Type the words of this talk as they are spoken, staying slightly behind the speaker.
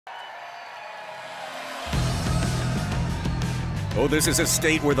Oh, this is a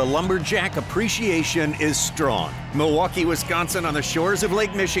state where the lumberjack appreciation is strong. Milwaukee, Wisconsin, on the shores of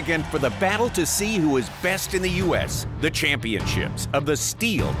Lake Michigan for the battle to see who is best in the U.S. The championships of the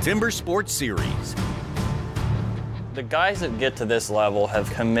STIHL TIMBERSPORTS Series. The guys that get to this level have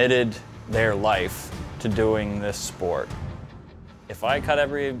committed their life to doing this sport. If I cut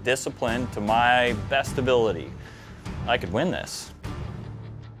every discipline to my best ability, I could win this.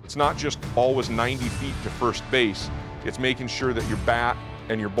 It's not just always 90 feet to first base. It's making sure that your bat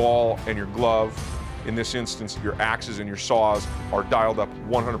and your ball and your glove, in this instance, your axes and your saws, are dialed up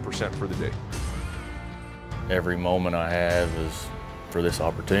 100% for the day. Every moment I have is for this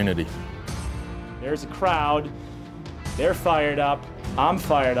opportunity. There's a crowd. They're fired up. I'm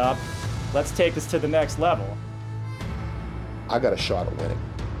fired up. Let's take this to the next level. I got a shot at winning.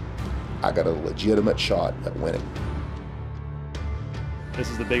 I got a legitimate shot at winning.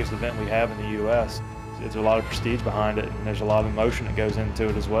 This is the biggest event we have in the U.S. There's a lot of prestige behind it, and there's a lot of emotion that goes into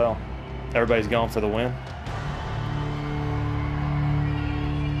it as well. Everybody's going for the win.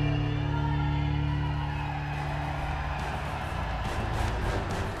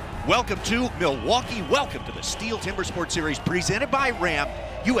 Welcome to Milwaukee. Welcome to the STIHL TIMBERSPORTS Series presented by Ram,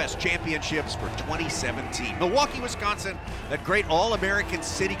 U.S. Championships for 2017. Milwaukee, Wisconsin, that great all-American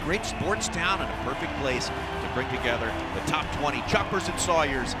city, great sports town, and a perfect place to bring together the top 20 choppers and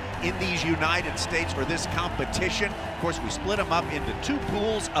sawyers in these United States for this competition. Of course, we split them up into two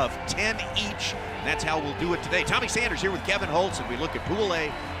pools of 10 each, and that's how we'll do it today. Tommy Sanders here with Kevin Holtz, and we look at Pool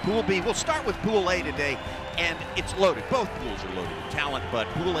A, Pool B. We'll start with Pool A today, and it's loaded. Both pools are loaded with talent, but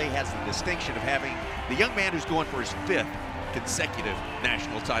Pool A has the distinction of having the young man who's going for his 5th consecutive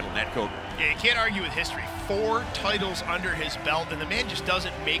national title, Matt Coker. Yeah, you can't argue with history. 4 titles under his belt, and the man just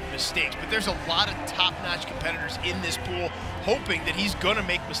doesn't make mistakes. But there's a lot of top-notch competitors in this pool hoping that he's going to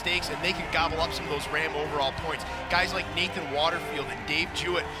make mistakes and they can gobble up some of those Ram overall points. Guys like Nathan Waterfield and Dave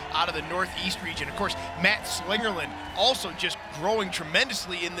Jewett out of the Northeast region. Of course, Matt Slingerland also just growing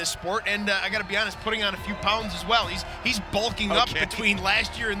tremendously in this sport, and I got to be honest, putting on a few pounds as well. He's bulking up between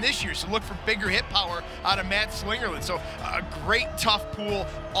last year and this year, so look for bigger hit power out of Matt Slingerland. So a great, tough pool.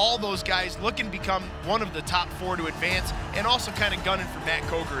 All those guys looking to become one of the top 4 to advance, and also kind of gunning for Matt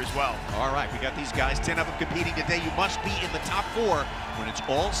Coker as well. All right, we got these guys, 10 of them competing today. You must be in the top 4 when it's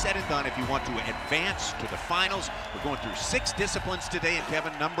all said and done if you want to advance to the finals. We're going through 6 disciplines today, and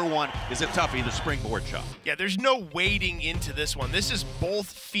Kevin, number 1 is a toughie, the springboard chop. Yeah, there's no wading into this one. This is both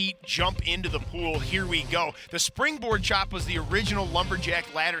feet jump into the pool. Here we go. The springboard chop was the original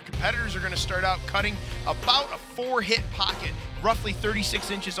lumberjack ladder. Competitors are going to start out cutting about a 4-hit pocket, roughly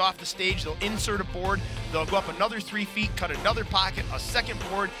 36 inches off the stage. They'll insert a board. They'll go up another 3 feet, cut another pocket, a second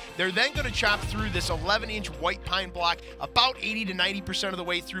board. They're then going to chop through this 11-inch white pine block about 80 to 90% of the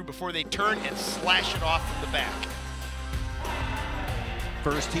way through before they turn and slash it off from the back.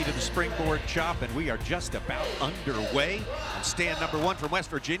 First heat of the springboard chop, and we are just about underway. On stand number 1 from West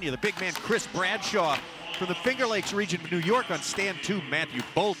Virginia, the big man Chris Bradshaw. From the Finger Lakes region of New York on stand 2, Matthew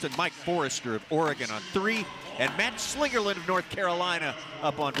Bolton, Mike Forrester of Oregon on 3, and Matt Slingerland of North Carolina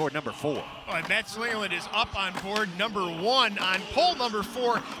up on board number 4. Oh, and Matt Slingerland is up on board number 1 on pole number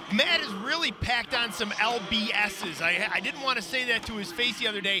 4. Matt has really packed on some LBSs. I didn't want to say that to his face the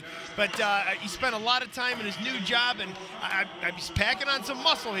other day, but he spent a lot of time in his new job, and he's packing on some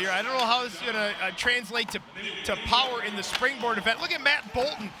muscle here. I don't know how this is going to translate to power in the springboard event. Look at Matt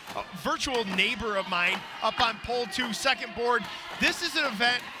Bolton, a virtual neighbor of mine, up on pole 2, second board. This is an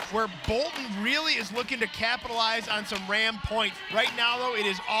event where Bolton really is looking to capitalize on some Ram points. Right now, though, it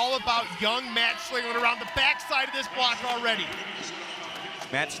is all about young Matt Slingerland around the backside of this block already.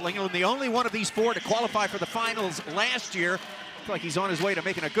 Matt Slingerland, the only one of these 4 to qualify for the finals last year. Looks like he's on his way to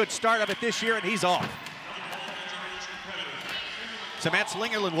making a good start of it this year, and he's off. So Matt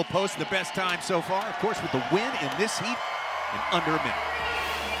Slingerland will post the best time so far, of course, with the win in this heat in under a minute.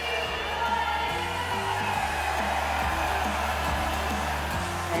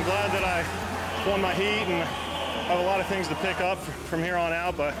 I'm glad that I won my heat and have a lot of things to pick up from here on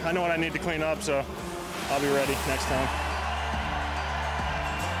out, but I know what I need to clean up, so I'll be ready next time.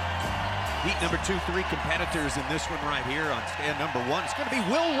 Heat number 2, 3 competitors in this one right here on stand number 1. It's going to be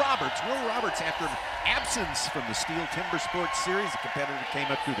Will Roberts. Will Roberts, after an absence from the STIHL TIMBERSPORTS Series, the competitor came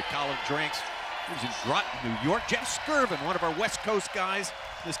up through the college ranks. He was in Groton, New York. Jeff Skirvin, one of our West Coast guys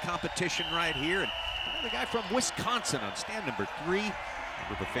in this competition right here. And another guy from Wisconsin on stand number 3.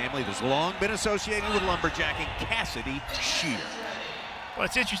 With a family that's long been associated with lumberjacking, Cassidy Shear. Well,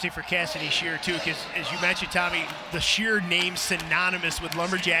 it's interesting for Cassidy Shear, too, because as you mentioned, Tommy, the Shear name synonymous with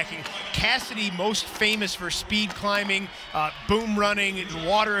lumberjacking. Cassidy, most famous for speed climbing, boom running,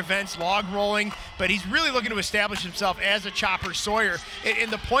 water events, log rolling, but he's really looking to establish himself as a chopper sawyer.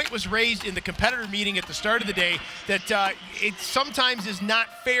 And the point was raised in the competitor meeting at the start of the day that it sometimes is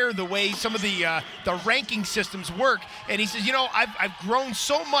not fair the way some of the ranking systems work. And he says, you know, I've grown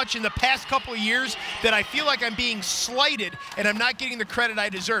so much in the past couple of years that I feel like I'm being slighted and I'm not getting the credit I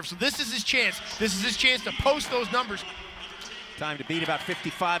deserve. So this is his chance. This is his chance to post those numbers. Time to beat about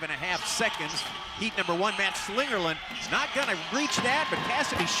 55.5 seconds. Heat number 1, Matt Slingerland, not gonna reach that, but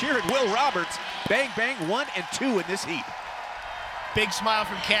Cassidy Shear and Will Roberts, bang, bang, 1 and 2 in this heat. Big smile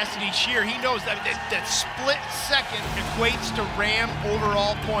from Cassidy Shear. He knows that split second equates to Ram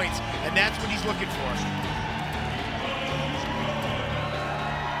overall points, and that's what he's looking for.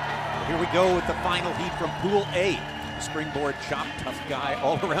 Here we go with the final heat from Pool A. Springboard chop, tough guy,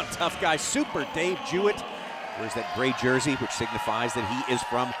 all-around tough guy, Super Dave Jewett. Wears that gray jersey, which signifies that he is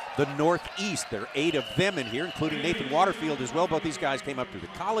from the Northeast. There are 8 of them in here, including Nathan Waterfield as well. Both these guys came up through the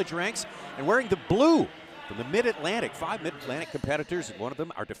college ranks. And wearing the blue from the Mid-Atlantic, 5 Mid-Atlantic competitors, and one of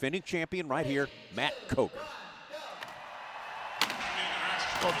them, our defending champion right here, Matt Coger.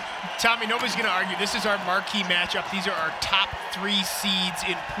 Well, Tommy, nobody's going to argue. This is our marquee matchup. These are our top 3 seeds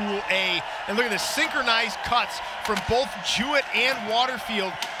in Pool A. And look at the synchronized cuts from both Jewett and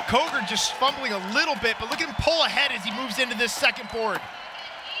Waterfield. Coger just fumbling a little bit, but look at him pull ahead as he moves into this second board.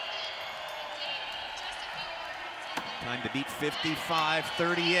 Time to beat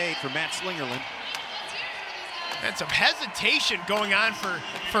 55.38 for Matt Slingerland. And some hesitation going on for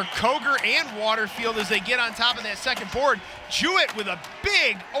Coger and Waterfield as they get on top of that second board. Jewett with a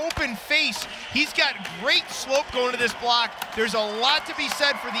big open face. He's got great slope going to this block. There's a lot to be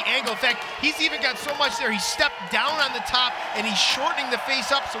said for the angle. In fact, he's even got so much there. He stepped down on the top and he's shortening the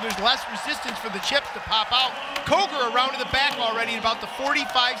face up so there's less resistance for the chips to pop out. Coger around to the back already at about the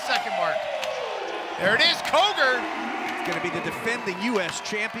 45-second mark. There it is, Coger. He's going to be the defending U.S.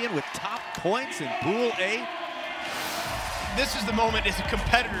 champion with top points in Pool A. This is the moment as a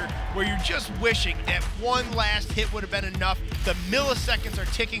competitor where you're just wishing that one last hit would have been enough. The milliseconds are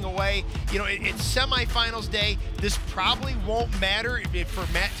ticking away. You know, it's semifinals day. This probably won't matter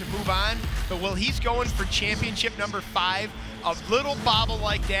for Matt to move on, but while he's going for championship number 5, a little bobble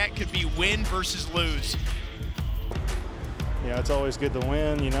like that could be win versus lose. You know, it's always good to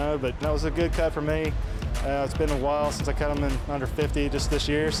win, you know, but that was a good cut for me. It's been a while since I cut them in under 50 just this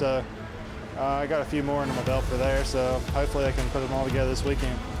year, so I got a few more under my belt for there, so hopefully I can put them all together this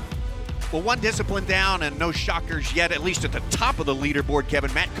weekend. Well, one discipline down and no shockers yet, at least at the top of the leaderboard,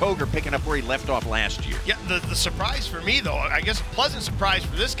 Kevin. Matt Coger picking up where he left off last year. Yeah, the surprise for me, though, I guess a pleasant surprise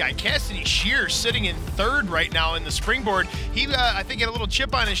for this guy, Cassidy Shear, sitting in 3rd right now in the springboard. He, I think, had a little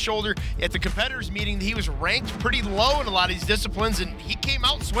chip on his shoulder at the competitors meeting. He was ranked pretty low in a lot of these disciplines, and he came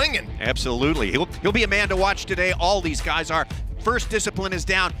out swinging. Absolutely. He'll be a man to watch today. All these guys are. First discipline is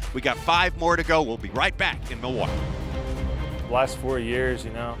down. We got 5 more to go. We'll be right back in Milwaukee. Last 4 years,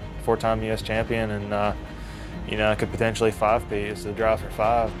 you know, 4-time U.S. champion, and you know, I could potentially 5-peat. It's the drive for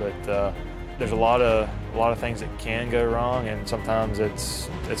 5, but there's a lot of things that can go wrong, and sometimes it's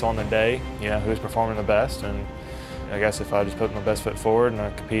on the day, you know, who's performing the best. And I guess if I just put my best foot forward and I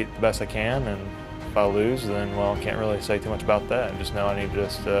compete the best I can, and if I lose, then well, I can't really say too much about that. I just know I need to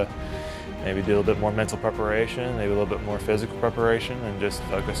just maybe do a little bit more mental preparation, maybe a little bit more physical preparation, and just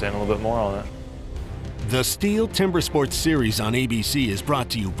focus in a little bit more on it. The STIHL TIMBERSPORTS series on ABC is brought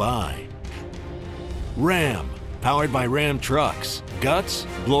to you by Ram, powered by Ram Trucks. Guts,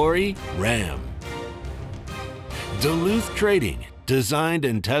 glory, Ram. Duluth Trading, designed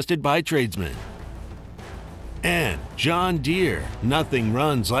and tested by tradesmen. And John Deere, nothing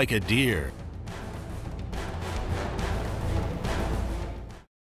runs like a deer.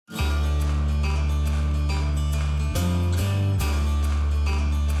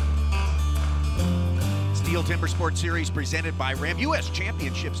 STIHL TIMBERSPORTS Series presented by Ram. U.S.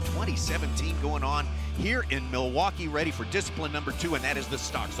 Championships 2017 going on here in Milwaukee, ready for discipline number 2, and that is the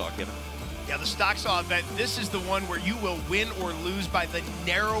stock saw, Kevin. Yeah, the stock saw event, this is the one where you will win or lose by the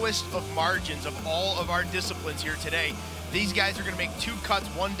narrowest of margins of all of our disciplines here today. These guys are going to make 2 cuts,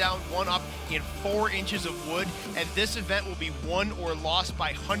 1 down, 1 up in 4 inches of wood, and this event will be won or lost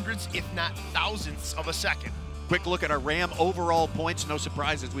by hundreds, if not thousandths of a second. Quick look at our Ram overall points. No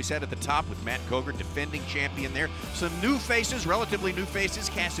surprise, as we said at the top, with Matt Coger, defending champion there. Some new faces, relatively new faces.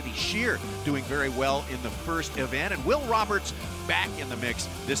 Cassidy Shear doing very well in the first event, and Will Roberts back in the mix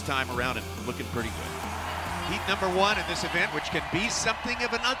this time around and looking pretty good. Heat number 1 in this event, which can be something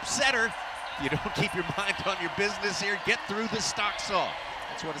of an upsetter. you don't keep your mind on your business here, get through the stock saw.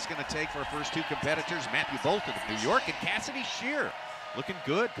 That's what it's going to take for our first two competitors, Matthew Bolton of New York and Cassidy Shear. Looking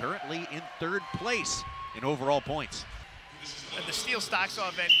good, currently in third place in overall points. At the steel stock saw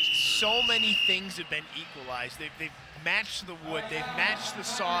event, so many things have been equalized. They've matched the wood, they've matched the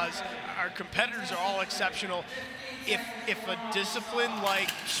saws. Our competitors are all exceptional. If a discipline like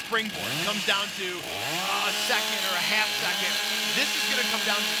springboard comes down to a second or a half second, this is going to come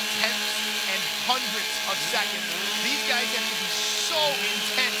down to tenths and hundredths of seconds. These guys have to be so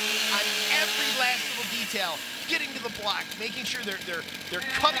intent on every last little detail, getting to the block, making sure they're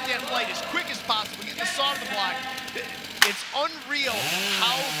cutting that light as quick as possible, getting the saw to the block. It's unreal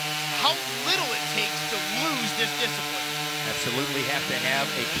how little it takes to lose this discipline. Absolutely have to have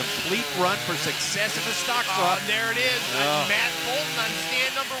a complete run for success in the stock saw. There it is. Matt Bolton on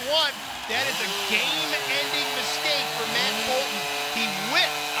stand number 1. That is a game-ending mistake for Matt Bolton. He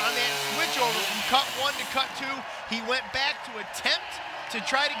whipped on that switchover from cut 1 to cut 2. He went back to attempt to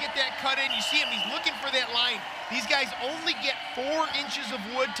try to get that cut in. You see him, he's looking for that line. These guys only get 4 inches of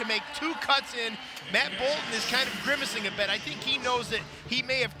wood to make 2 cuts in. Matt Bolton is kind of grimacing a bit. I think he knows that he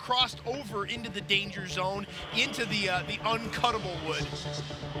may have crossed over into the danger zone, into the uncuttable wood.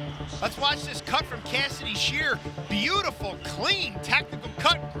 Let's watch this cut from Cassidy Shear. Beautiful, clean, technical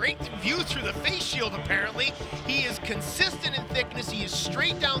cut. Great view through the face shield, apparently. He is consistent in thickness. He is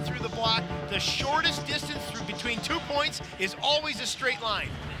straight down through the block. The shortest distance through between 2 points is always a straight line.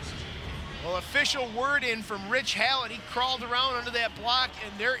 Well, official word in from Rich Hallett. He crawled around under that block,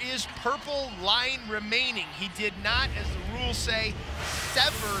 and there is purple line remaining. He did not, as the rules say,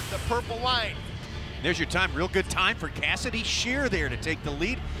 sever the purple line. There's your time. Real good time for Cassidy Shear there to take the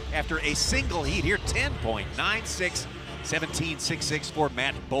lead after a single heat here. 10.96, 17.66 for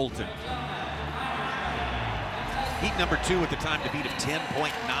Matt Bolton. Heat number 2 with the time to beat of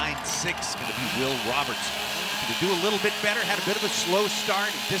 10.96. Going to be Will Roberts. To do a little bit better, had a bit of a slow start.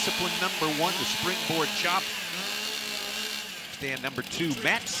 Discipline number 1, the springboard chop. Stand number 2,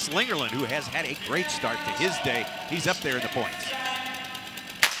 Matt Slingerland, who has had a great start to his day. He's up there in the points.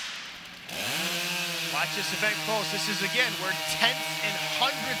 Watch this event close. This is, again, where tenths and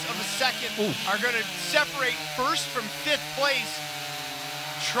hundredths of a second are going to separate first from 5th place.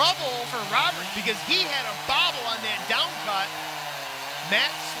 Trouble for Roberts because he had a bobble on that down cut.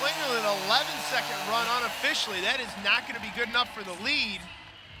 Matt Slingerland, 11-second run unofficially. That is not going to be good enough for the lead.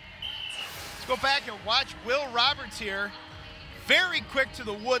 Let's go back and watch Will Roberts here. Very quick to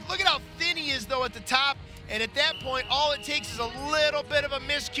the wood. Look at how thin he is, though, at the top. And at that point, all it takes is a little bit of a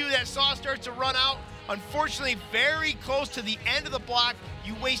miscue. That saw starts to run out. Unfortunately, very close to the end of the block.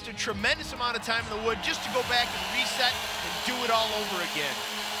 You waste a tremendous amount of time in the wood just to go back and reset and do it all over again.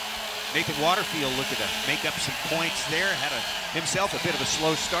 Nathan Waterfield looking to make up some points there. Had himself a bit of a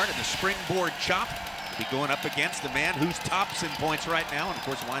slow start in the springboard chop. He'll be going up against the man who's tops in points right now, and of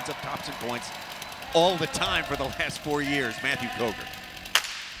course winds up tops in points all the time for the last 4 years, Matthew Koger.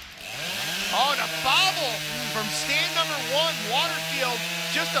 Oh, and a bobble from stand number 1, Waterfield.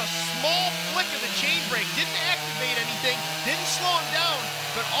 Just a small flick of the chain brake. Didn't activate anything, didn't slow him down,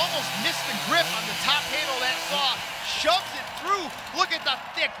 but almost missed the grip on the top handle of that saw. Shoves it through. Look at the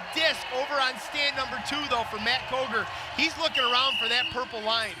thick disc over on stand number 2, though, for Matt Koger. He's looking around for that purple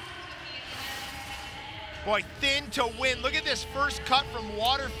line. Boy, thin to win. Look at this first cut from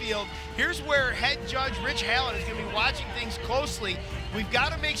Waterfield. Here's where head judge Rich Hallett is going to be watching things closely. We've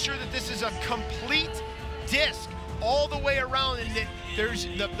got to make sure that this is a complete disc all the way around and that there's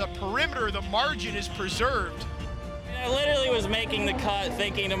the perimeter, the margin is preserved. I literally was making the cut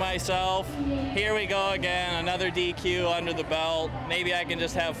thinking to myself, here we go again, another DQ under the belt. Maybe I can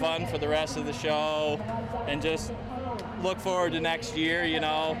just have fun for the rest of the show and just look forward to next year, you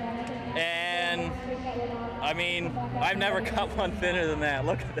know. And I mean, I've never cut one thinner than that.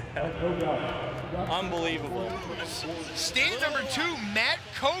 Look at that. Unbelievable. Stand number 2, Matt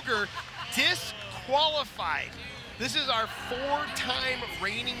Koger, disqualified. This is our 4-time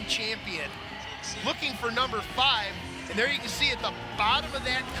reigning champion. Looking for number 5, and there you can see at the bottom of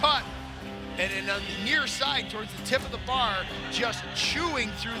that cut, and on the near side towards the tip of the bar, just chewing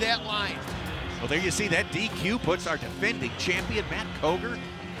through that line. Well, there you see that DQ puts our defending champion, Matt Koger,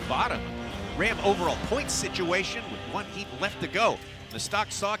 bottom. Ram overall points situation with 1 heat left to go. The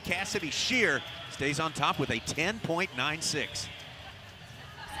stock saw Cassidy Shear stays on top with a 10.96.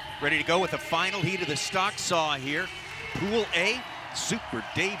 Ready to go with the final heat of the stock saw here. Pool A, Super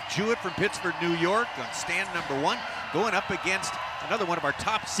Dave Jewett from Pittsburgh, New York on stand number 1, going up against another one of our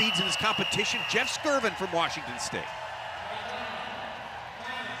top seeds in this competition, Jeff Skirvin from Washington State.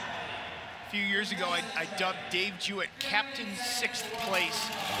 A few years ago, I dubbed Dave Jewett Captain 6th place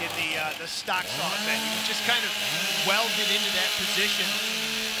in the stock saw event. He was just kind of welded into that position.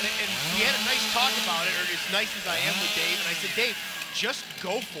 And we had a nice talk about it, or as nice as I am with Dave, and I said, Dave, just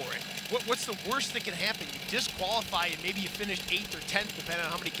go for it. What's the worst that can happen? You disqualify and maybe you finish 8th or 10th, depending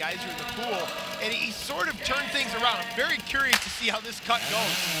on how many guys are in the pool. And he sort of turned things around. I'm very curious to see how this cut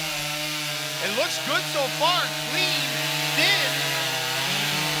goes. It looks good so far, clean, thin.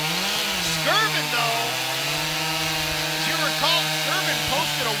 Skirvin, though, as you recall, Skirvin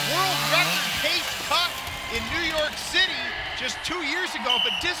posted a world record pace cut in New York City just 2 years ago,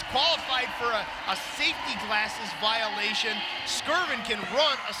 but disqualified for a safety glasses violation. Skirvin can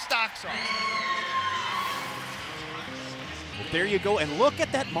run a stock saw. But there you go, and look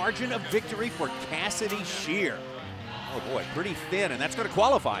at that margin of victory for Cassidy Shear. Oh boy, pretty thin, and that's going to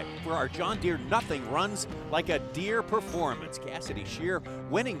qualify for our John Deere Nothing Runs Like a Deer performance. Cassidy Shear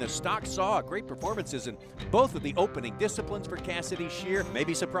winning the stock saw. Great performances in both of the opening disciplines for Cassidy Shear.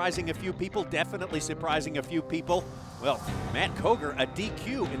 Maybe surprising a few people, definitely surprising a few people. Well, Matt Koger, a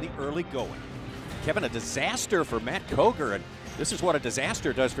DQ in the early going. Kevin, a disaster for Matt Koger, and this is what a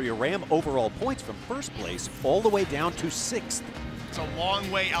disaster does for your Ram overall points from first place all the way down to 6th. It's a long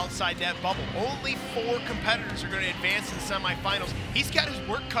way outside that bubble. Only 4 competitors are going to advance in the semifinals. He's got his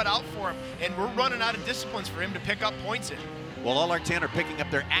work cut out for him, and we're running out of disciplines for him to pick up points in. Well, all our 10 are picking up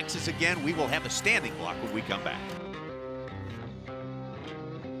their axes again. We will have a standing block when we come back.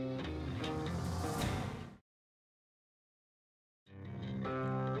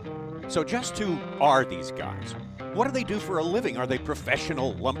 So just who are these guys? What do they do for a living? Are they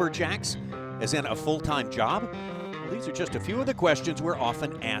professional lumberjacks, as in a full-time job? These are just a few of the questions we're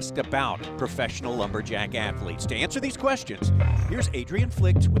often asked about professional lumberjack athletes. To answer these questions, here's Adrian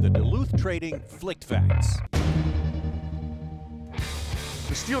Flicht with the Duluth Trading Flicht Facts.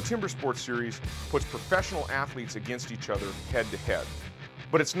 The STIHL Timber Sports Series puts professional athletes against each other head-to-head.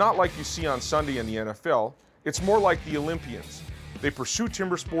 But it's not like you see on Sunday in the NFL. It's more like the Olympians. They pursue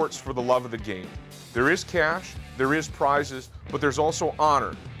timber sports for the love of the game. There is cash, there is prizes, but there's also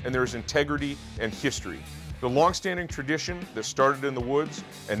honor, and there's integrity and history. The long-standing tradition that started in the woods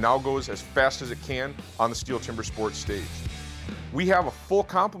and now goes as fast as it can on the STIHL Timber Sports stage. We have a full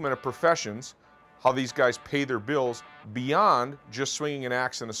complement of professions, how these guys pay their bills beyond just swinging an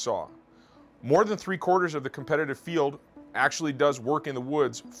axe and a saw. More than 3/4 of the competitive field actually does work in the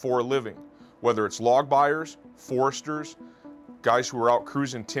woods for a living, whether it's log buyers, foresters, guys who are out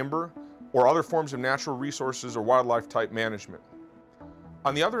cruising timber, or other forms of natural resources or wildlife type management.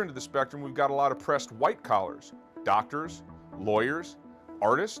 On the other end of the spectrum, we've got a lot of pressed white collars, doctors, lawyers,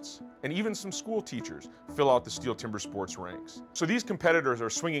 artists, and even some school teachers fill out the STIHL Timber Sports ranks. So these competitors are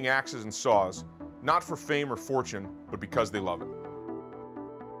swinging axes and saws, not for fame or fortune, but because they love it.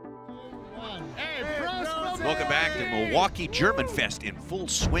 Welcome back to Milwaukee German Fest in full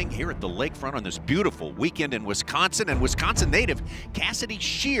swing here at the lakefront on this beautiful weekend in Wisconsin. And Wisconsin native Cassidy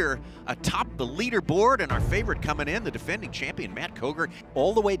Shear atop the leaderboard, and our favorite coming in, the defending champion Matt Koger,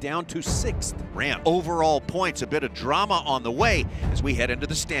 all the way down to 6th. Ram overall points, a bit of drama on the way as we head into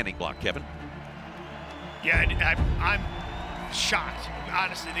the standing block. Kevin? Yeah, I'm shocked,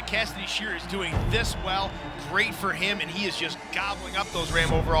 honestly, that Cassidy Shear is doing this well. Great for him, and he is just gobbling up those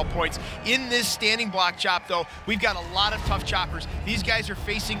Ram overall points. In this standing block chop, though, we've got a lot of tough choppers. These guys are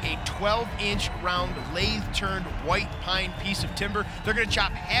facing a 12-inch round lathe-turned white pine piece of timber. They're going to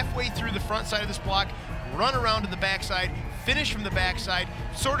chop halfway through the front side of this block, run around to the backside, finish from the backside,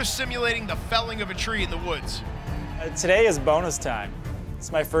 sort of simulating the felling of a tree in the woods. Today is bonus time.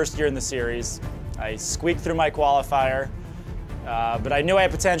 It's my first year in the series. I squeaked through my qualifier, but I knew I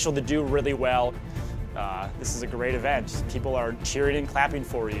had potential to do really well. This is a great event. People are cheering and clapping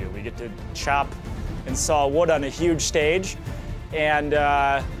for you. We get to chop and saw wood on a huge stage. And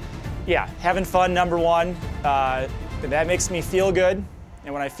yeah, having fun, number one. That makes me feel good.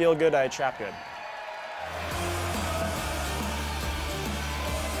 And when I feel good, I chop good.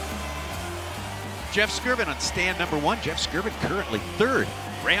 Jeff Skirvin on stand number 1. Jeff Skirvin currently 3rd.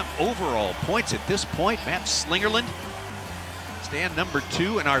 Ram overall points at this point. Matt Slingerland, stand number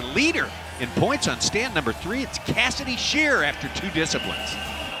 2. And our leader in points on stand number 3, it's Cassidy Shear after 2 disciplines.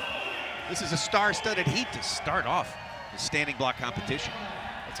 This is a star-studded heat to start off the standing block competition.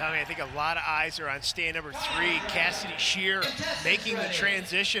 Well, Tommy, I think a lot of eyes are on stand number 3. Cassidy Shear making the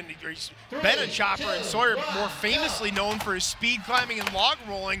transition. He's been a chopper in Sawyer, but more famously known for his speed climbing and log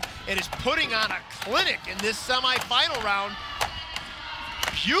rolling, and is putting on a clinic in this semifinal round.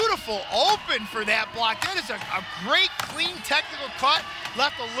 Beautiful open for that block. That is a great, clean, technical cut.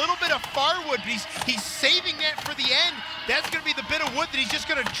 Left a little bit of firewood, but he's saving that for the end. That's going to be the bit of wood that he's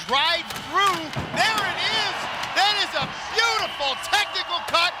just going to drive through. There it is. That is a beautiful technical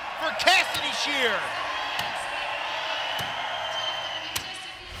cut Shear.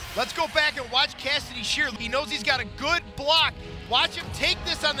 Let's go back and watch Cassidy Shear. He knows he's got a good block. Watch him take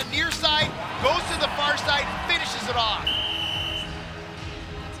this on the near side, goes to the far side, and finishes it off.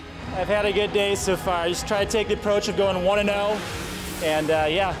 I've had a good day so far. I just try to take the approach of going 1-0, and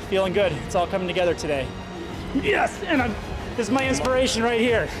yeah, feeling good. It's all coming together today. Yes, and this is my inspiration right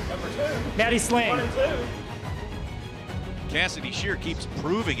here. Matty Sling. Cassidy Shear keeps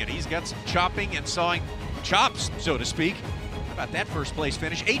proving it. He's got some chopping and sawing chops, so to speak. How about that first place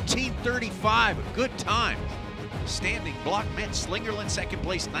finish? 18:35, a good time. Standing block, Matt Slingerland, second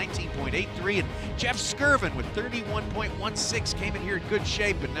place, 19.83. And Jeff Skirvin with 31.16 came in here in good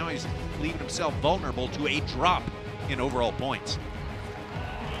shape, but now he's leaving himself vulnerable to a drop in overall points.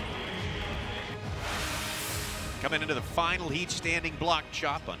 Coming into the final heat, standing block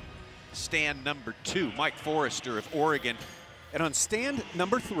chop on stand number 2, Mike Forrester of Oregon. And on stand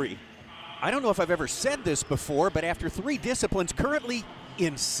number 3, I don't know if I've ever said this before, but after 3 disciplines, currently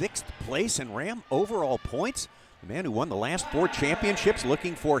in 6th place in Ram overall points, the man who won the last 4 championships,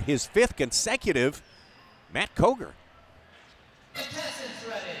 looking for his 5th consecutive, Matt Koger. Contestants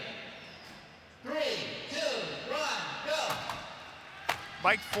ready. 3, 2, 1, go.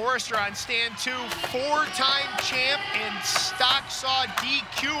 Mike Forrester on stand 2, 4-time champ and stock saw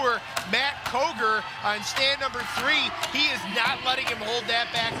DQer. Matt Koger on stand number 3. He is not letting him hold that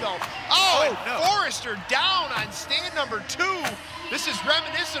back though. Oh, no. Forrester down on stand number 2. This is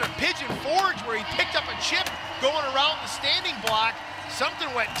reminiscent of Pigeon Forge, where he picked up a chip going around the standing block.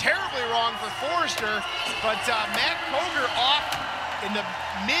 Something went terribly wrong for Forrester, but Matt Koger off in the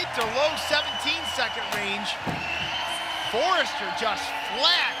mid to low 17-second range. Forrester just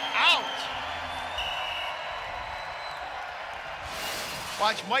flat out.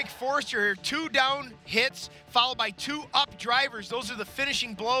 Watch Mike Forrester here, 2 down hits, followed by 2 up drivers. Those are the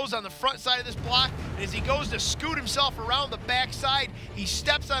finishing blows on the front side of this block. And as he goes to scoot himself around the backside, he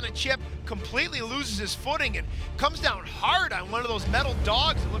steps on a chip, completely loses his footing, and comes down hard on one of those metal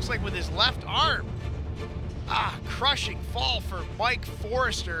dogs, it looks like, with his left arm. Crushing fall for Mike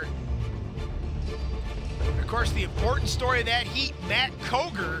Forrester. Of course, the important story of that heat, Matt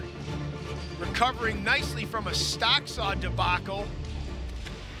Koger recovering nicely from a stock saw debacle.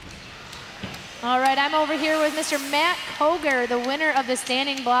 All right, I'm over here with Mr. Matt Koger, the winner of the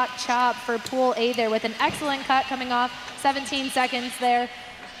standing block chop for Pool A there, with an excellent cut coming off, 17 seconds there.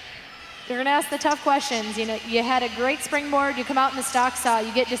 You're gonna ask the tough questions. You know, you had a great springboard, you come out in the stock saw,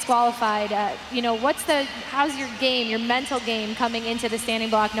 you get disqualified. You know, how's your game, your mental game coming into the standing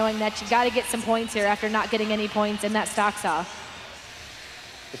block, knowing that you gotta get some points here after not getting any points in that stock saw?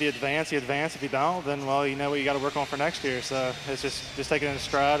 If you advance, you advance. If you don't, then, well, you know what you got to work on for next year. So it's just take it in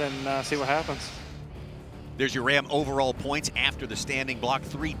stride and see what happens. There's your Ram overall points after the standing block.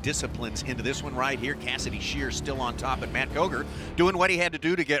 3 disciplines into this one right here. Cassidy Shear still on top, and Matt Koger doing what he had to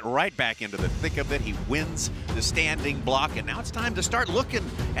do to get right back into the thick of it. He wins the standing block, and now it's time to start looking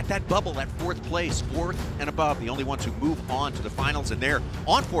at that bubble, that 4th place, 4th and above. The only ones who move on to the finals, and there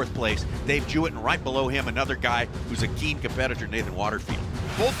on 4th place, Dave Jewett, and right below him, another guy who's a keen competitor, Nathan Waterfield.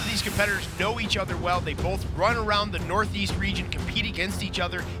 Both of these competitors know each other well. They both run around the Northeast region, compete against each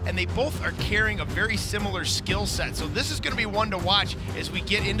other, and they both are carrying a very similar skill set. So this is going to be one to watch as we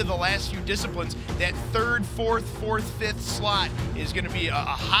get into the last few disciplines. That 3rd, 4th, 4th, 5th slot is going to be a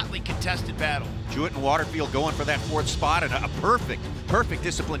hotly contested battle. Jewett and Waterfield going for that 4th spot, and a perfect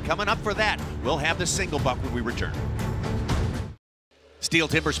discipline coming up for that. We'll have the single buck when we return. STIHL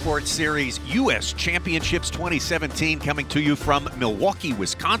TIMBERSPORTS Series U.S. Championships 2017 coming to you from Milwaukee,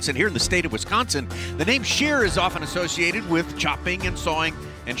 Wisconsin. Here in the state of Wisconsin, the name Shear is often associated with chopping and sawing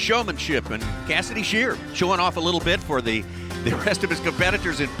and showmanship. And Cassidy Shear showing off a little bit for the rest of his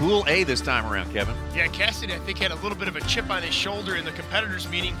competitors in Pool A this time around, Kevin. Yeah, Cassidy, I think, had a little bit of a chip on his shoulder in the competitors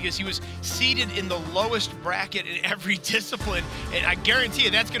meeting because he was seated in the lowest bracket in every discipline. And I guarantee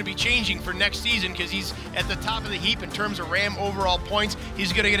you that's going to be changing for next season because he's at the top of the heap in terms of Ram overall points.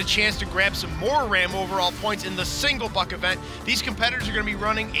 He's going to get a chance to grab some more Ram overall points in the single buck event. These competitors are going to be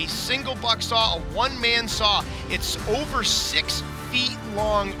running a single buck saw, a one-man saw. It's over 6 feet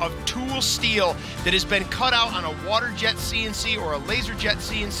long of tool steel that has been cut out on a water jet CNC or a laser jet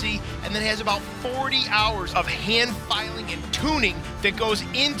CNC, and then has about 40 hours of hand filing and tuning that goes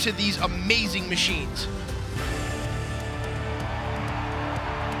into these amazing machines.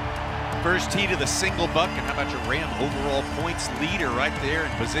 First tee to the single buck, and how about your Ram overall points leader right there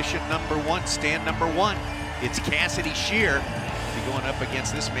in position number 1, stand number 1. It's Cassidy Shear. He'll be going up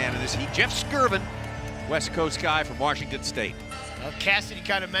against this man in this heat, Jeff Skirvin, West Coast guy from Washington State. Well, Cassidy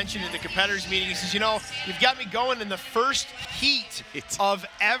kind of mentioned in the competitors meeting, he says, you know, you've got me going in the first heat of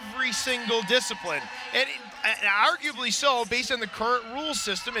every single discipline. And arguably so, based on the current rule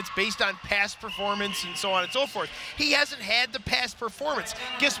system, it's based on past performance and so on and so forth. He hasn't had the past performance.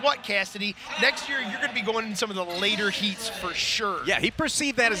 Guess what, Cassidy? Next year, you're going to be going in some of the later heats for sure. Yeah, he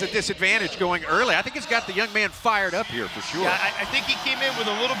perceived that as a disadvantage going early. I think it's got the young man fired up here for sure. Yeah, I think he came in with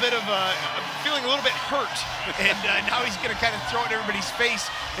a little bit of feeling a little bit hurt, and now he's going to kind of throw it in everybody's face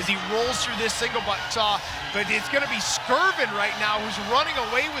as he rolls through this single buck saw. But it's going to be Skirvin right now who's running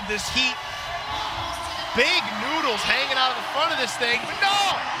away with this heat. Big noodles hanging out of the front of this thing, but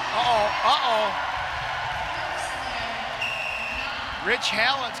no! Rich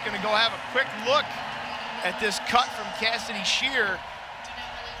Hallett's going to go have a quick look at this cut from Cassidy Shear.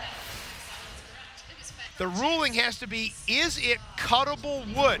 The ruling has to be, is it cuttable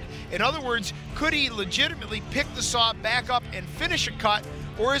wood? In other words, could he legitimately pick the saw back up and finish a cut,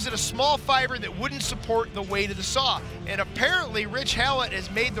 or is it a small fiber that wouldn't support the weight of the saw? And apparently Rich Hallett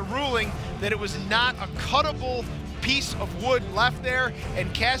has made the ruling that it was not a cuttable piece of wood left there,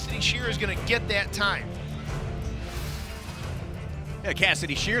 and Cassidy Shear is going to get that time. Yeah,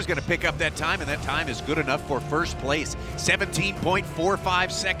 Cassidy Shear is going to pick up that time, and that time is good enough for first place.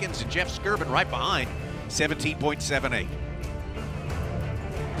 17.45 seconds, and Jeff Skirvin right behind, 17.78.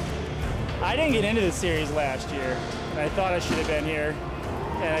 I didn't get into the series last year, and I thought I should have been here.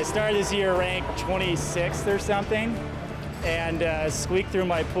 And I started this year ranked 26th or something, and squeaked through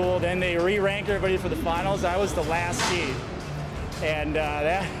my pool. Then they re-ranked everybody for the finals. I was the last seed, and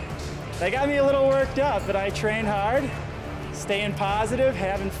that got me a little worked up, but I trained hard, staying positive,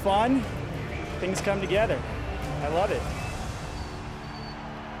 having fun. Things come together. I love it.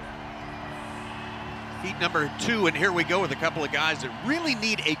 Heat number 2, and here we go with a couple of guys that really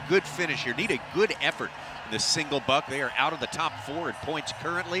need a good finish here, need a good effort in this single buck. They are out of the top 4 in points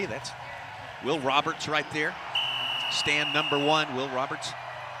currently. That's Will Roberts right there. Stand number 1, Will Roberts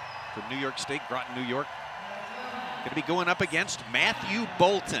from New York State, Groton, New York. Going to be going up against Matthew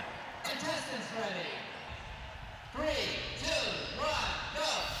Bolton. Contestants ready. 3, 2, 1, go.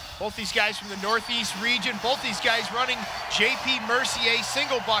 Both these guys from the Northeast region, both these guys running JP Mercier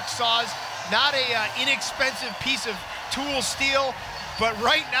single buck saws. Not a inexpensive piece of tool steel, but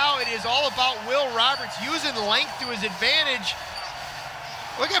right now it is all about Will Roberts using length to his advantage.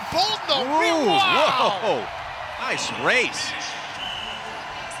 Look at Bolton though. Ooh, wow! Whoa, nice race.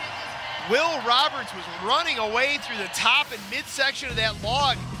 Will Roberts was running away through the top and midsection of that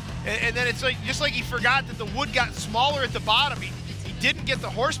log, and then it's like just like he forgot that the wood got smaller at the bottom. He didn't get the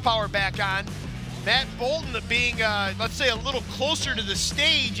horsepower back on. Matt Bolton, being, let's say, a little closer to the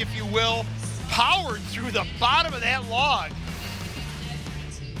stage, if you will, powered through the bottom of that log.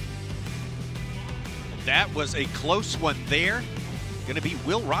 That was a close one there. Going to be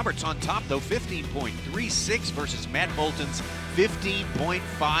Will Roberts on top, though, 15.36 versus Matt Bolton's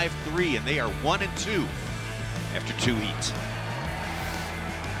 15.53, and they are 1 and 2 after 2 heats.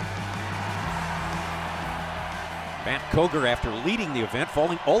 Matt Koger, after leading the event,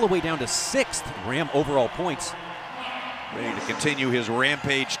 falling all the way down to 6th Ram overall points. Ready to continue his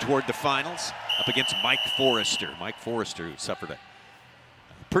rampage toward the finals up against Mike Forrester. Mike Forrester, who suffered a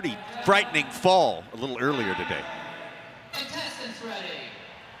pretty frightening fall a little earlier today. Contestants ready.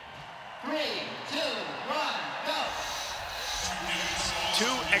 3, 2, 1, go. 2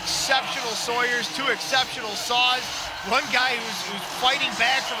 exceptional sawyers, 2 exceptional saws. One guy who's fighting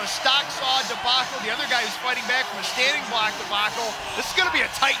back from a stock saw debacle, the other guy who's fighting back from a standing block debacle. This is going to be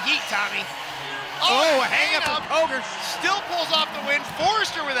a tight heat, Tommy. Oh, a hang up from Koger. Still pulls off the win.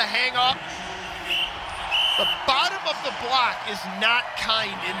 Forrester with a hang up. The bottom of the block is not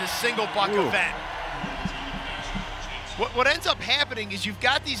kind in the single buck event. What ends up happening is you've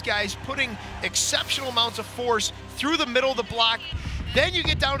got these guys putting exceptional amounts of force through the middle of the block. Then you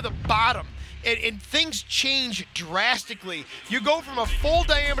get down to the bottom, and things change drastically. You go from a full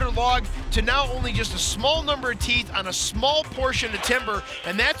diameter log to now only just a small number of teeth on a small portion of timber,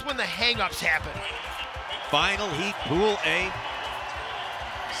 and that's when the hang-ups happen. Final heat, Pool A.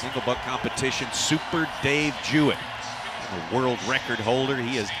 Single buck competition, Super Dave Jewett, a world record holder.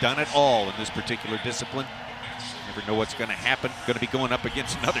 He has done it all in this particular discipline. Never know what's going to happen. Going to be going up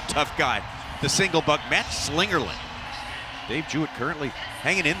against another tough guy, the single buck, Matt Slingerland. Dave Jewett currently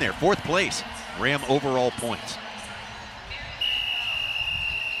hanging in there, 4th place, Ram overall points.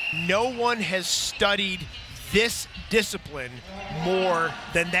 No one has studied this discipline more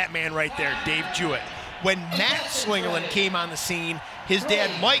than that man right there, Dave Jewett. When Matt Slingerland came on the scene, his dad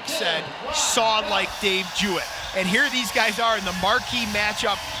Mike said, saw like Dave Jewett. And here these guys are in the marquee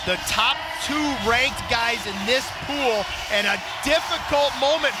matchup, the top 2 ranked guys in this pool, and a difficult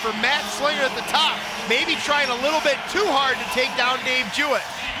moment for Matt Slinger at the top. Maybe trying a little bit too hard to take down Dave Jewett.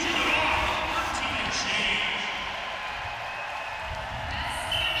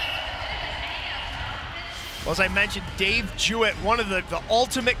 Well, as I mentioned, Dave Jewett, one of the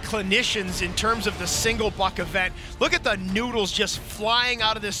ultimate clinicians in terms of the single buck event. Look at the noodles just flying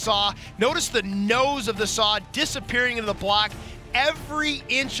out of this saw. Notice the nose of the saw disappearing into the block. Every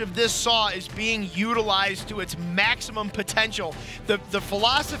inch of this saw is being utilized to its maximum potential. The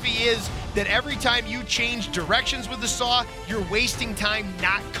philosophy is that every time you change directions with the saw, you're wasting time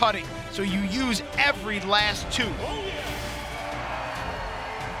not cutting. So you use every last tooth.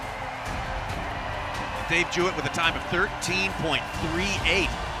 Dave Jewett with a time of 13.38.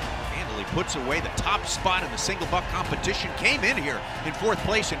 Handily puts away the top spot in the single buck competition. Came in here in 4th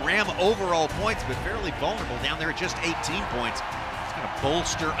place in Ram overall points, but fairly vulnerable down there at just 18 points. He's going to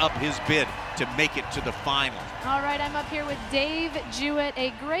bolster up his bid to make it to the final. All right, I'm up here with Dave Jewett.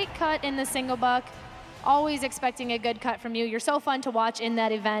 A great cut in the single buck. Always expecting a good cut from you. You're so fun to watch in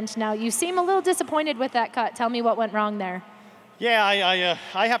that event. Now, you seem a little disappointed with that cut. Tell me what went wrong there. Yeah,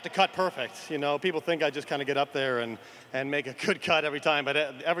 I have to cut perfect. You know, people think I just kind of get up there and make a good cut every time, but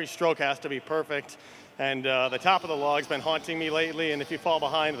every stroke has to be perfect. And the top of the log's been haunting me lately, and if you fall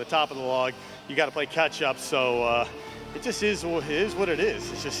behind at the top of the log, you got to play catch up. So it just is what it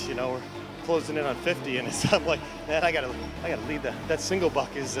is. It's just, you know, we're closing in on 50, and it's, I'm like, man, I gotta lead that single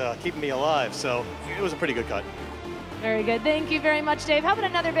buck is keeping me alive. So it was a pretty good cut. Very good. Thank you very much, Dave. How about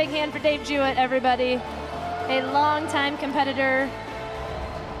another big hand for Dave Jewett, everybody? A longtime competitor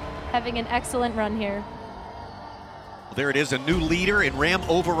having an excellent run here. There it is, a new leader in Ram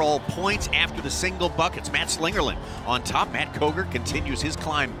overall points after the single buck. It's Matt Slingerland on top. Matt Koger continues his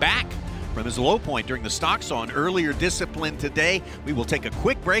climb back from his low point during the stock saw, an earlier discipline today. We will take a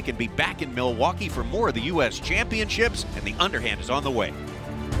quick break and be back in Milwaukee for more of the U.S. Championships, and the underhand is on the way.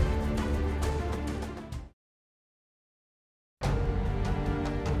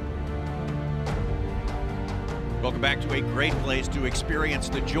 Welcome back to a great place to experience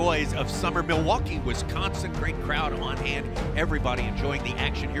the joys of summer. Milwaukee, Wisconsin. Great crowd on hand. Everybody enjoying the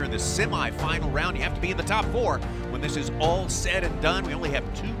action here in the semifinal round. You have to be in the top 4 when this is all said and done. We only have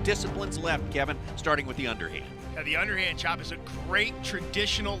 2 disciplines left, Kevin, starting with the underhand. Now, the underhand chop is a great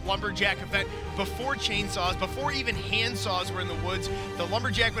traditional lumberjack event. Before chainsaws, before even hand saws were in the woods, the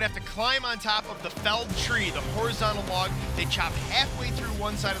lumberjack would have to climb on top of the felled tree, the horizontal log. They chop halfway through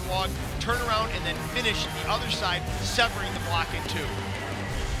one side of the log, turn around, and then finish the other side, severing the block in 2.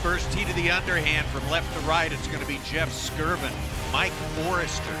 First tee to the underhand from left to right. It's going to be Jeff Skirvin, Mike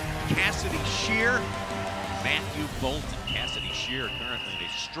Forrester, Cassidy Shear, Matthew Bolton. Cassidy Shear currently in a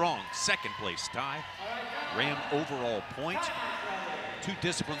strong 2nd place tie. Ram overall points. 2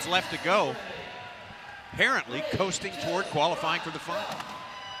 disciplines left to go. Apparently coasting toward qualifying for the final.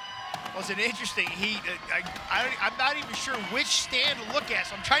 Well, it's an interesting heat. I'm not even sure which stand to look at,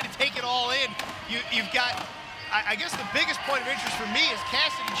 so I'm trying to take it all in. You've got, I guess the biggest point of interest for me is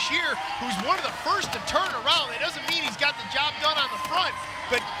Cassidy Shear, who's one of the first to turn around. It doesn't mean he's got the job done on the front,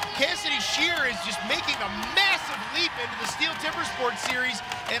 but Cassidy Shear is just making a massive leap into the Steel Timber Sports Series,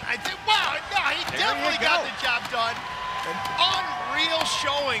 and I think, wow, no, he definitely got the job done. An unreal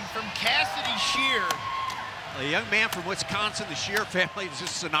showing from Cassidy Shear. A young man from Wisconsin. The Shear family is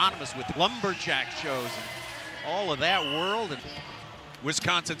just synonymous with lumberjack shows and all of that world. And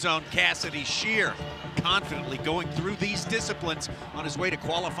Wisconsin's own Cassidy Shear confidently going through these disciplines on his way to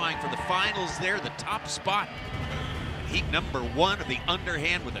qualifying for the finals there, the top spot. Heat number 1 of the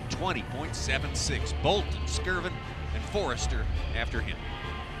underhand with a 20.76. Bolton, Skirvin, and Forrester after him.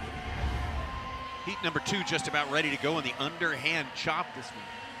 Heat number 2 just about ready to go in the underhand chop. This one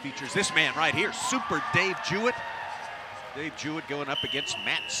features this man right here, Super Dave Jewett. Dave Jewett going up against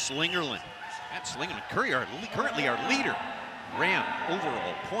Matt Slingerland. Matt Slingerland, currently our leader. Ram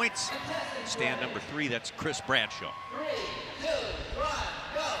overall points. Stand number 3, that's Chris Bradshaw. 3, 2, 1,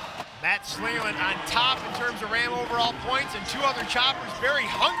 go. Matt Slingerland on top in terms of Ram overall points, and 2 other choppers very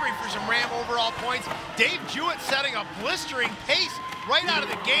hungry for some Ram overall points. Dave Jewett setting a blistering pace right out of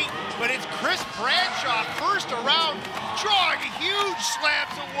the gate, but it's Chris Bradshaw first around, drawing huge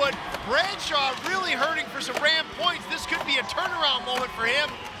slabs of wood. Bradshaw really hurting for some Ram points. This could be a turnaround moment for him.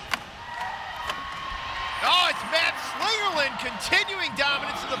 Oh, it's Matt Slingerland continuing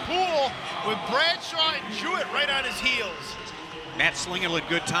dominance in the pool with Bradshaw and Jewett right on his heels. Matt Slingerland,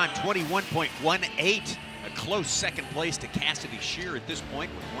 good time, 21.18. A close 2nd place to Cassidy Shear at this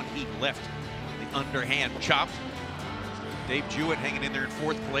point with 1 heat left. The underhand chop. Dave Jewett hanging in there in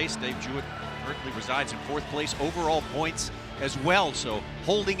 4th place. Dave Jewett currently resides in 4th place. Overall points as well, so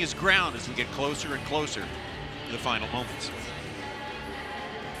holding his ground as we get closer and closer to the final moments.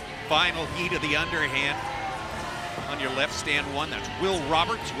 Final heat of the underhand. On your left, stand one, that's William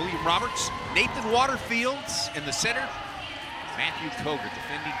Roberts, Nathan Waterfields in the center. Matthew Koger,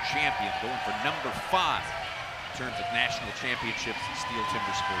 defending champion, going for number 5 in terms of national championships in Steel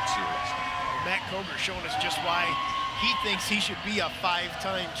Timber Sports Series. Matt Koger showing us just why he thinks he should be a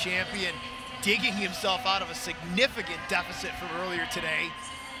 5-time champion, digging himself out of a significant deficit from earlier today.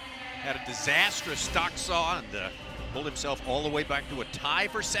 Had a disastrous stock saw and pulled himself all the way back to a tie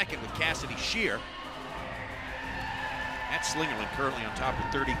for second with Cassidy Shear. Matt Slingerland currently on top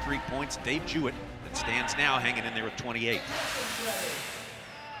with 33 points. Dave Jewett that stands now hanging in there with 28.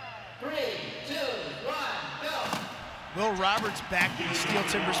 3, 2, 1, go! Will Roberts back in the Steel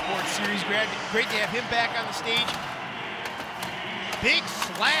Timber Sports Series. Great to have him back on the stage. Big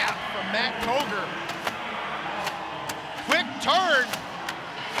slap from Matt Koger. Quick turn.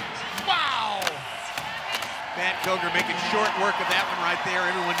 Wow! Matt Koger making short work of that one right there.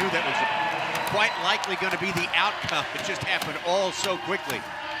 Everyone knew that was quite likely going to be the outcome. It just happened all so quickly.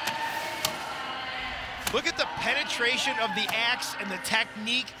 Look at the penetration of the axe and the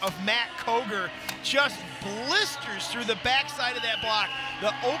technique of Matt Koger. Just blisters through the backside of that block.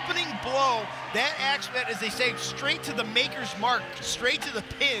 The opening blow, that axe went, as they say, straight to the maker's mark, straight to the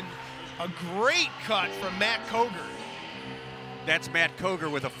pin. A great cut from Matt Koger. That's Matt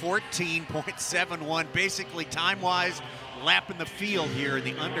Koger with a 14.71, basically time-wise, lapping the field here in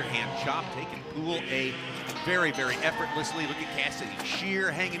the underhand chop, taking Pool A very, very effortlessly. Look at Cassidy Shear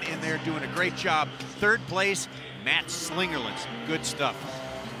hanging in there, doing a great job. Third place, Matt Slingerland. Good stuff.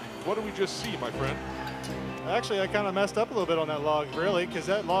 What do we just see, my friend? Actually, I kind of messed up a little bit on that log, really, because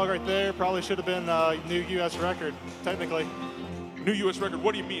that log right there probably should have been a new U.S. record, technically. New U.S. record,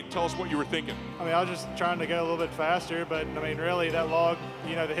 what do you mean? Tell us what you were thinking. I mean, I was just trying to go a little bit faster, but I mean, really, that log,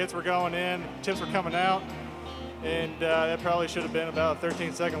 you know, the hits were going in, chips were coming out, and that probably should have been about a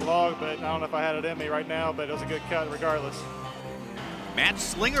 13-second log, but I don't know if I had it in me right now, but it was a good cut regardless. Matt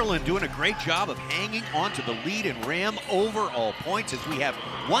Slingerland doing a great job of hanging on to the lead in Ram overall points as we have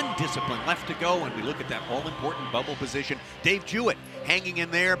one discipline left to go, and we look at that all-important bubble position. Dave Jewett hanging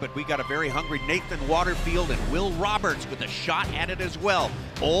in there, but we got a very hungry Nathan Waterfield and Will Roberts with a shot at it as well.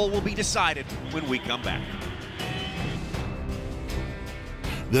 All will be decided when we come back.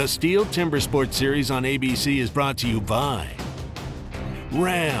 The Steel Timber Sports Series on ABC is brought to you by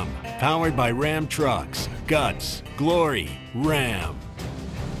Ram, powered by Ram Trucks, Guts, Glory, Ram.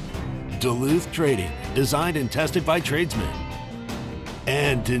 Duluth Trading, designed and tested by tradesmen.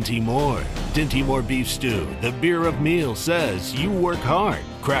 And Dinty Moore. Dinty Moore Beef Stew, the beer of meal, says you work hard.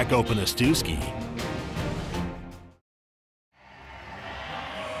 Crack open a stewski.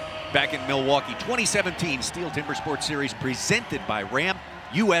 Back in Milwaukee, 2017 Steel Timber Sports Series presented by Ram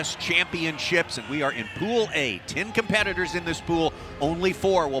U.S. Championships, and we are in Pool A. 10 competitors in this pool. Only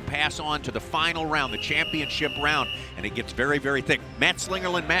 4 will pass on to the final round, the championship round, and it gets very, very thick. Matt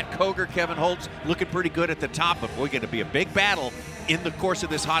Slingerland, Matt Koger, Kevin Holtz looking pretty good at the top, but we're going to be a big battle in the course of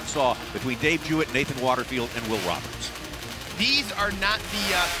this hot saw between Dave Jewett, Nathan Waterfield, and Will Roberts. These are not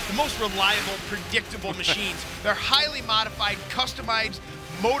the most reliable, predictable machines. They're highly modified, customized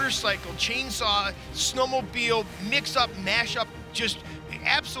motorcycle, chainsaw, snowmobile, mix-up, mash-up, just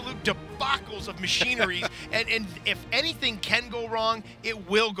absolute debacles of machinery. and if anything can go wrong, it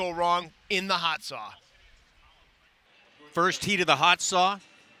will go wrong in the hot saw. First heat of the hot saw.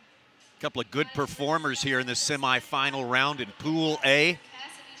 A couple of good performers here in the semifinal round in Pool A.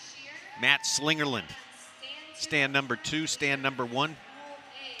 Matt Slingerland, stand number 2, stand number 1.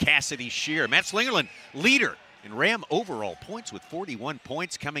 Cassidy Shear. Matt Slingerland, leader in Ram overall points with 41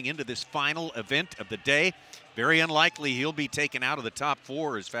 points coming into this final event of the day. Very unlikely he'll be taken out of the top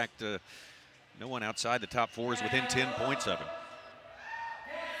 4. In fact, no one outside the top 4 is within 10 points of him.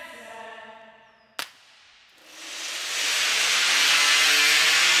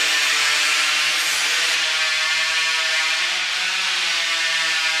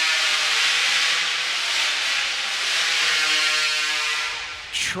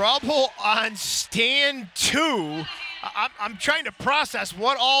 Trouble on stand 2. I'm trying to process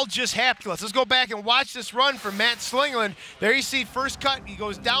what all just happened. Let's go back and watch this run from Matt Slingerland. There you see first cut. He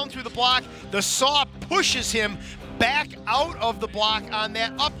goes down through the block. The saw pushes him back out of the block on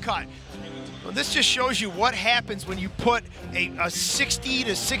that upcut. Well, this just shows you what happens when you put a 60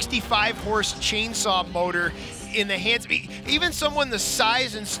 to 65 horse chainsaw motor in the hands of even someone the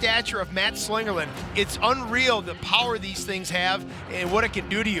size and stature of Matt Slingerland. It's unreal the power these things have and what it can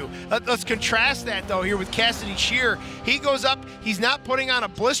do to you. Let's contrast that though here with Cassidy Shear. He goes up, he's not putting on a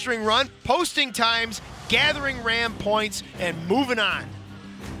blistering run, posting times gathering Ram points and moving on.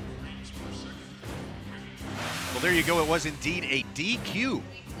 Well, there you go. It was indeed a DQ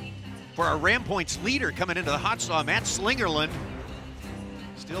for our Ram points leader coming into the hot saw, Matt Slingerland.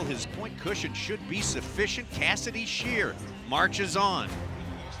 Still, his point cushion should be sufficient. Cassidy Shear marches on.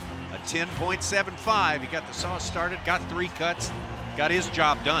 A 10.75. He got the saw started, got 3 cuts, got his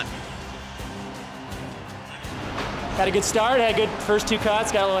job done. Had a good start, had good first 2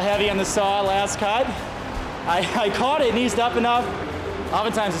 cuts, got a little heavy on the saw last cut. I caught it and eased up enough.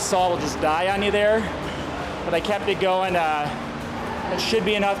 Oftentimes the saw will just die on you there, but I kept it going. That should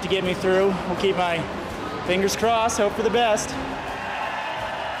be enough to get me through. We'll keep my fingers crossed, hope for the best.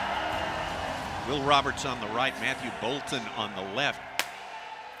 Will Roberts on the right, Matthew Bolton on the left.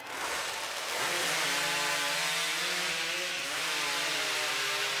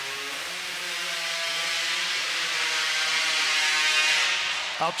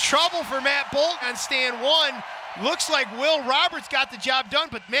 Well, trouble for Matt Bolton on stand 1. Looks like Will Roberts got the job done,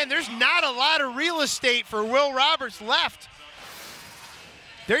 but man, there's not a lot of real estate for Will Roberts left.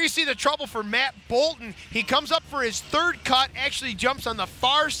 There you see the trouble for Matt Bolton. He comes up for his 3rd cut, actually jumps on the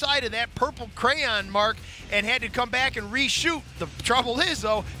far side of that purple crayon mark and had to come back and reshoot. The trouble is,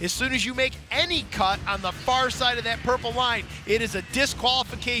 though, as soon as you make any cut on the far side of that purple line, it is a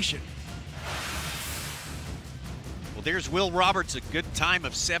disqualification. Well, there's Will Roberts, a good time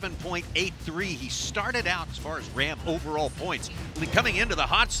of 7.83. He started out as far as Ram overall points. Coming into the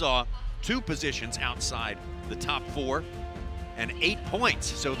hot saw, 2 positions outside the top 4. And 8 points,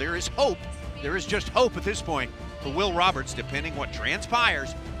 so there is hope. There is just hope at this point for Will Roberts, depending what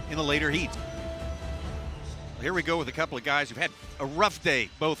transpires in the later heats. Here we go with a couple of guys who've had a rough day,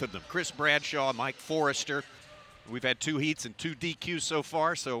 both of them. Chris Bradshaw, Mike Forrester. We've had 2 heats and 2 DQs so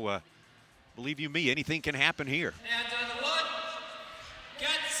far, so believe you me, anything can happen here. Hands on the wood. Get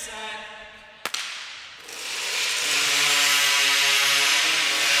set.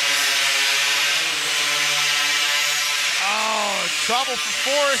 Trouble for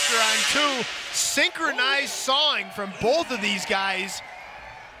Forrester on 2. Synchronized sawing from both of these guys.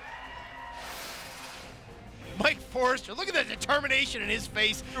 Mike Forrester, look at the determination in his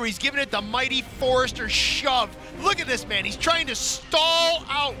face. He's giving it the mighty Forrester shove. Look at this man. He's trying to stall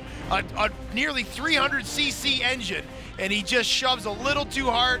out a nearly 300cc engine, and he just shoves a little too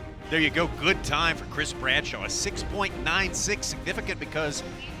hard. There you go. Good time for Chris Bradshaw. A 6.96, significant because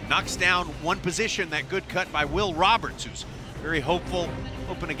knocks down 1 position. That good cut by Will Roberts, who's very hopeful,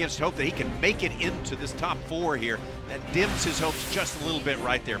 hoping against hope that he can make it into this top 4 here. That dims his hopes just a little bit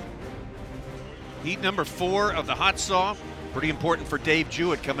right there. Heat number 4 of the hot saw. Pretty important for Dave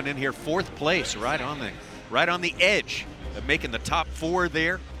Jewett coming in here 4th place, right on the edge of making the top 4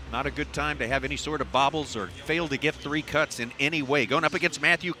 there. Not a good time to have any sort of bobbles or fail to get 3 cuts in any way. Going up against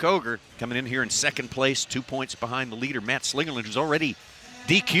Matthew Koger, coming in here in 2nd place, 2 points behind the leader, Matt Slingerland, who's already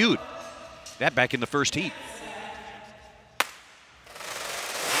DQ'd. That back in the 1st heat.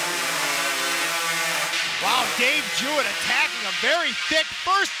 Wow, Dave Jewett attacking a very thick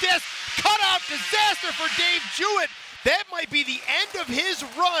first disc. Cutout disaster for Dave Jewett. That might be the end of his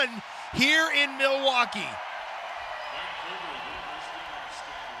run here in Milwaukee.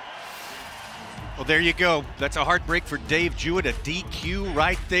 Well, there you go. That's a heartbreak for Dave Jewett, a DQ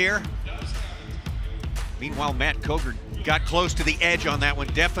right there. Meanwhile, Matt Koger got close to the edge on that one,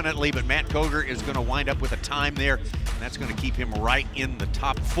 definitely, but Matt Koger is going to wind up with a time there, and that's going to keep him right in the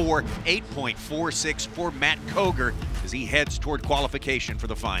top 4. 8.46 for Matt Koger as he heads toward qualification for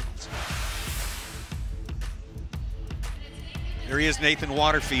the finals. There he is, Nathan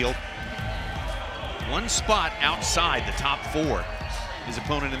Waterfield. 1 spot outside the top 4. His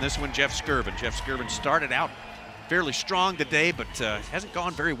opponent in this one, Jeff Skirvin. Jeff Skirvin started out fairly strong today, but hasn't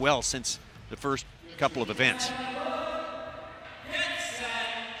gone very well since the first couple of events.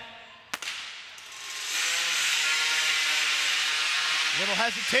 Little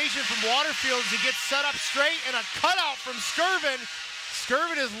hesitation from Waterfield as he gets set up straight, and a cutout from Skirvin.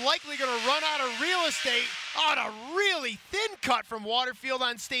 Skirvin is likely going to run out of real estate on a really thin cut from Waterfield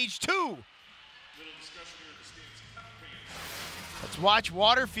on stage 2. Let's watch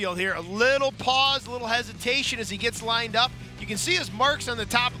Waterfield here. A little pause, a little hesitation as he gets lined up. You can see his marks on the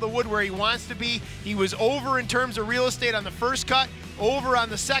top of the wood where he wants to be. He was over in terms of real estate on the first cut, over on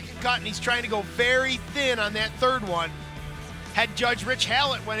the second cut, and he's trying to go very thin on that third one. Head Judge Rich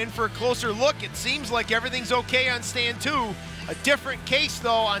Hallett went in for a closer look. It seems like everything's okay on stand 2. A different case,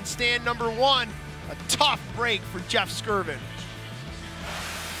 though, on stand number 1. A tough break for Jeff Skirvin.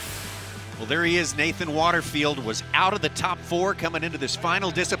 Well, there he is. Nathan Waterfield was out of the top 4 coming into this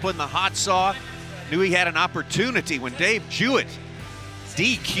final discipline, the hot saw. Knew he had an opportunity when Dave Jewett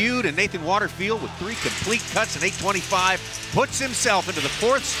DQ'd, and Nathan Waterfield with 3 complete cuts in 8:25 puts himself into the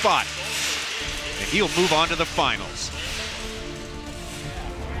 4th spot, and he'll move on to the finals.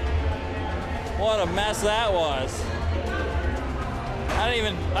 What a mess that was.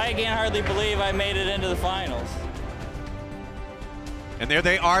 I can't hardly believe I made it into the finals. And there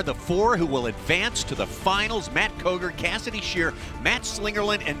they are, the 4 who will advance to the finals. Matt Koger, Cassidy Shear, Matt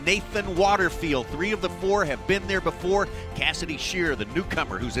Slingerland, and Nathan Waterfield. 3 of the 4 have been there before. Cassidy Shear, the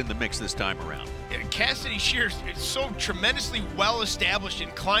newcomer who's in the mix this time around. Cassidy Shear is so tremendously well established in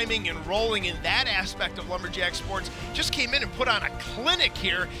climbing and rolling in that aspect of lumberjack sports. Just came in and put on a clinic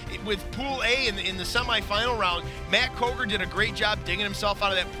here with Pool A in the semifinal round. Matt Koger did a great job digging himself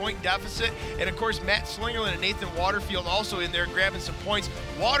out of that point deficit. And of course, Matt Slingerland and Nathan Waterfield also in there grabbing some points.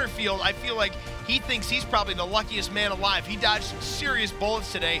 Waterfield, I feel like he thinks he's probably the luckiest man alive. He dodged some serious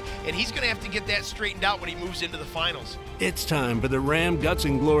bullets today, and he's going to have to get that straightened out when he moves into the finals. It's time for the Ram Guts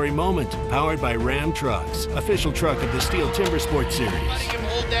and Glory moment, powered by Ram Trucks, official truck of the STIHL Timbersport Series. Letting him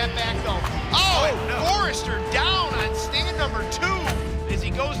hold that back though. Oh, and Forrester down on stand number 2 as he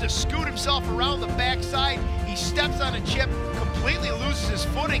goes to scoot himself around the backside. He steps on a chip, completely loses his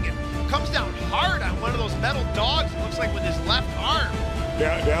footing, and comes down hard on one of those metal dogs, it looks like with his left arm.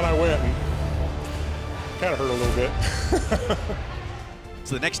 Down I went, and kind of hurt a little bit.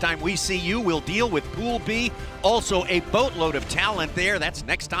 So the next time we see you, we'll deal with Pool B. Also a boatload of talent there. That's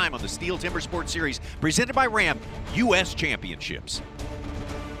next time on the STIHL Timbersport Series, presented by Ram US Championships.